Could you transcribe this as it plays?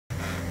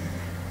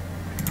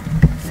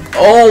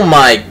Oh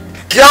my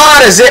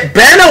god, has it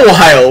been a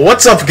while?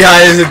 What's up,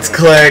 guys? It's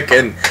Click,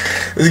 and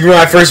this is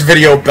my first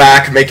video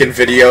back making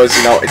videos.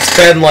 You know, it's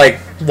been like,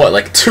 what,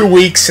 like 2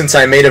 weeks since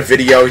I made a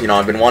video. You know,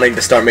 I've been wanting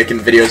to start making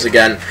videos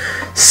again.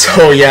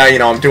 So, yeah, you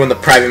know, I'm doing the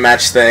private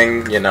match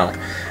thing, you know.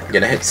 I'm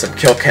gonna hit some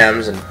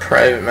CLKings and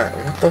private match.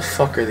 What the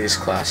fuck are these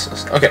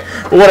classes? Okay,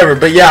 but whatever.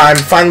 But yeah, I'm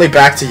finally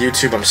back to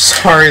YouTube. I'm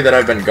sorry that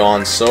I've been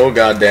gone so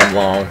goddamn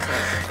long.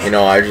 You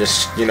know, I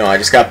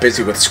just got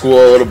busy with school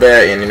a little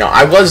bit, and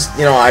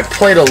I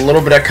played a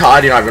little bit of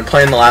COD. You know, I've been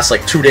playing the last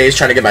like 2 days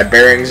trying to get my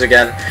bearings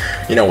again,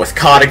 you know, with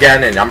COD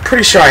again, and I'm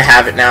pretty sure I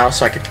have it now,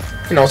 so I could,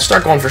 you know,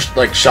 start going for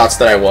like shots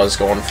that I was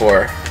going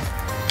for.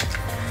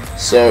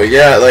 So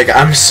yeah, like,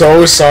 I'm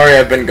so sorry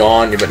I've been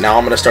gone, but now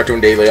I'm gonna start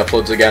doing daily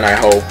uploads again, I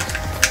hope.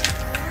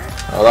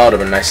 Oh, that would have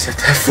been nice to hit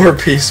that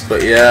 4-piece,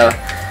 but yeah,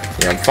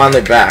 I'm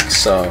finally back,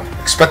 so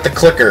expect the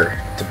clicker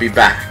to be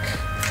back.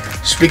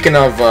 Speaking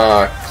of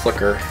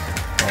clicker,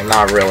 well,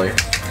 not really,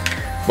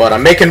 but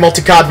I'm making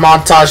multi-COD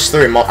montage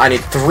 3. I need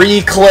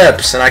 3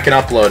 clips, and I can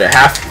upload it.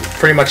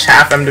 Pretty much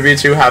half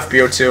MW2, half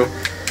BO2.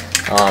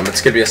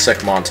 It's gonna be a sick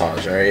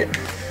montage, alright?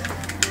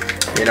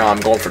 You know, I'm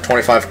going for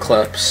 25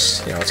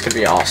 clips. You know, it's gonna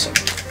be awesome.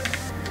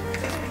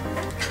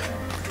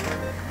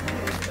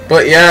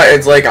 But yeah,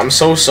 it's like, I'm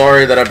so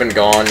sorry that I've been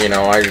gone. You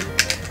know, I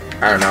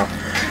don't know.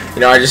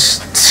 You know,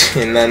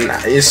 and then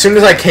as soon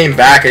as I came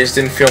back, I just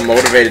didn't feel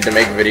motivated to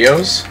make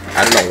videos.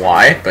 I don't know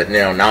why, but you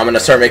know, now I'm gonna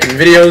start making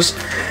videos,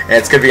 and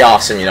it's gonna be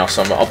awesome. You know,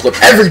 so I'm gonna upload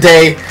every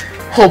day,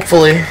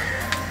 hopefully.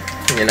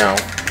 You know,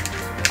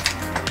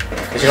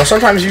 because you know,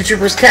 sometimes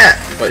YouTubers can't,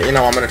 but you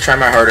know, I'm gonna try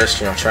my hardest.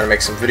 You know, try to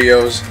make some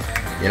videos.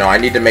 You know, I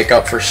need to make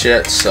up for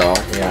shit, so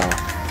you know,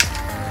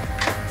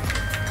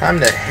 time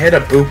to hit a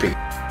boopy.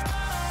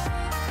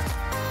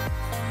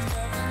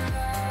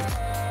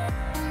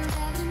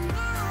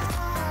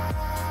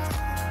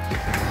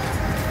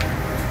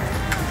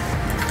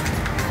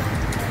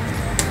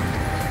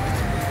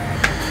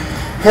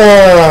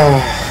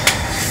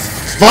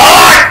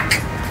 Fuck!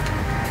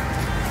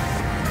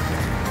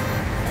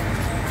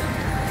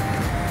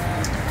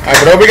 Alright,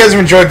 but I hope you guys have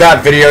enjoyed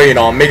that video. You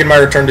know, I'm making my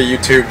return to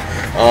YouTube.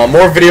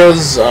 More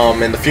videos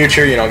in the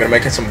future. You know, I'm gonna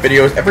make some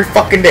videos every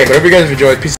fucking day. But I hope you guys have enjoyed. Peace.